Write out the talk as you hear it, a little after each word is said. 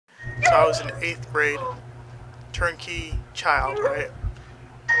So I was in 8th grade, turnkey child, right?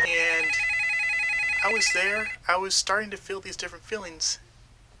 And I was there. I was starting to feel these different feelings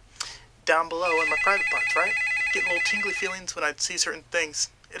down below in my private parts, right? Getting little tingly feelings when I'd see certain things.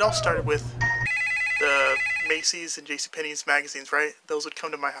 It all started with the Macy's and JCPenney's magazines, right? Those would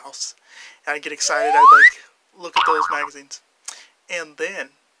come to my house. And I'd get excited. I'd like look at those magazines. And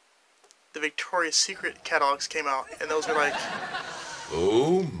then the Victoria's Secret catalogs came out, and those were like,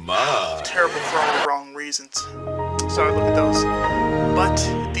 oh my, terrible for all the wrong reasons. So I look at those. But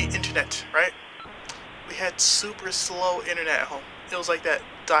the internet, right? We had super slow internet at home. It was like that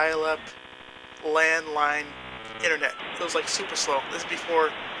dial-up landline internet. It was like super slow. This is before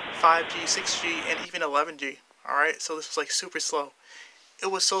 5G, 6G, and even 11G. Alright, so this was like super slow.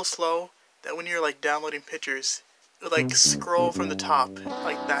 It was so slow that when you're like downloading pictures, it would like scroll from the top.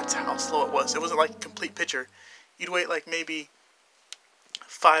 Like that's how slow it was. It wasn't like a complete picture. You'd wait like maybe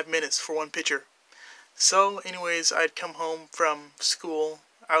 5 minutes for one picture. So anyways, I'd come home from school.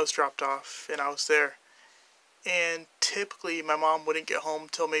 I was dropped off and I was there. And typically my mom wouldn't get home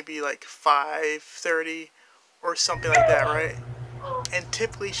till maybe like 5:30 or something like that, right? And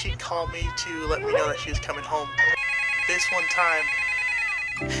typically she'd call me to let me know that she was coming home. This one time,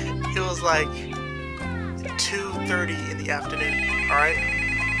 it was like 2:30 in the afternoon, alright?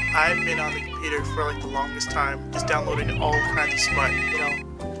 I've been on the computer for like the longest time, just downloading all kinds of smut, you know,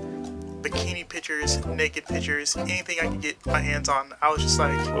 bikini pictures, naked pictures, anything I could get my hands on. I was just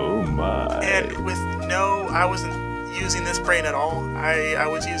like, oh my. And with I wasn't using this brain at all. I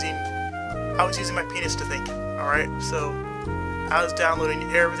was using my penis to think, alright? So I was downloading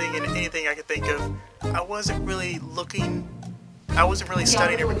everything and anything I could think of. I wasn't really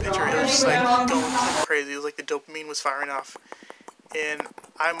studying every picture. It was just like going crazy. It was like the dopamine was firing off. And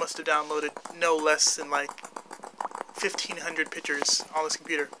I must have downloaded no less than like 1,500 pictures on this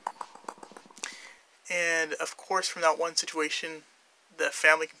computer. And of course, from that one situation, the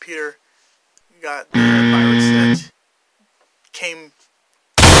family computer got a virus that came.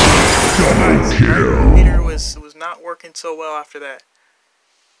 The computer was not working so well after that.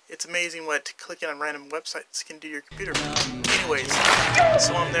 It's amazing what clicking on random websites can do to your computer. Anyways,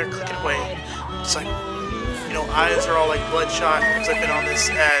 so I'm there clicking away. It's like, you know, eyes are all like bloodshot because I've been on this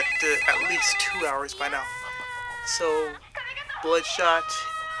at least 2 hours by now. So, bloodshot,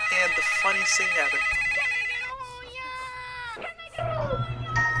 and the funniest thing happened.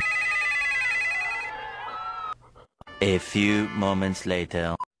 A few moments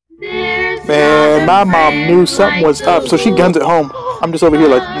later. Man, my mom knew something was up, so she guns it home. I'm just over here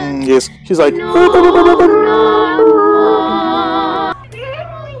like, yes. She's like,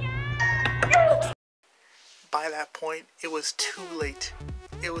 by that point, it was too late.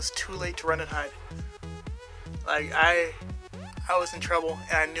 It was too late to run and hide. Like, I was in trouble,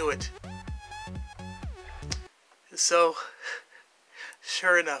 and I knew it. So,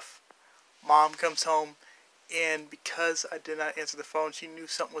 sure enough, Mom comes home, and because I did not answer the phone, she knew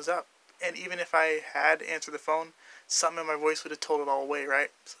something was up. And even if I had answered the phone, something in my voice would have told it all away, right?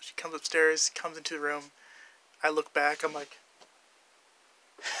 So she comes upstairs, comes into the room. I look back, I'm like...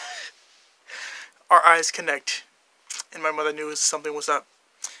 Our eyes connect, and my mother knew something was up.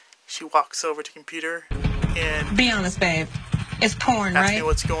 She walks over to the computer, and... Be honest, babe. It's porn, asked right? me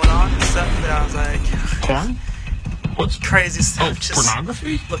what's going on and stuff, and I was like... Porn? What's crazy stuff? Just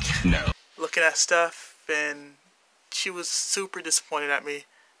pornography? Looking at stuff, and she was super disappointed at me.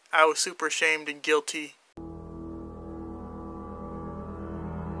 I was super ashamed and guilty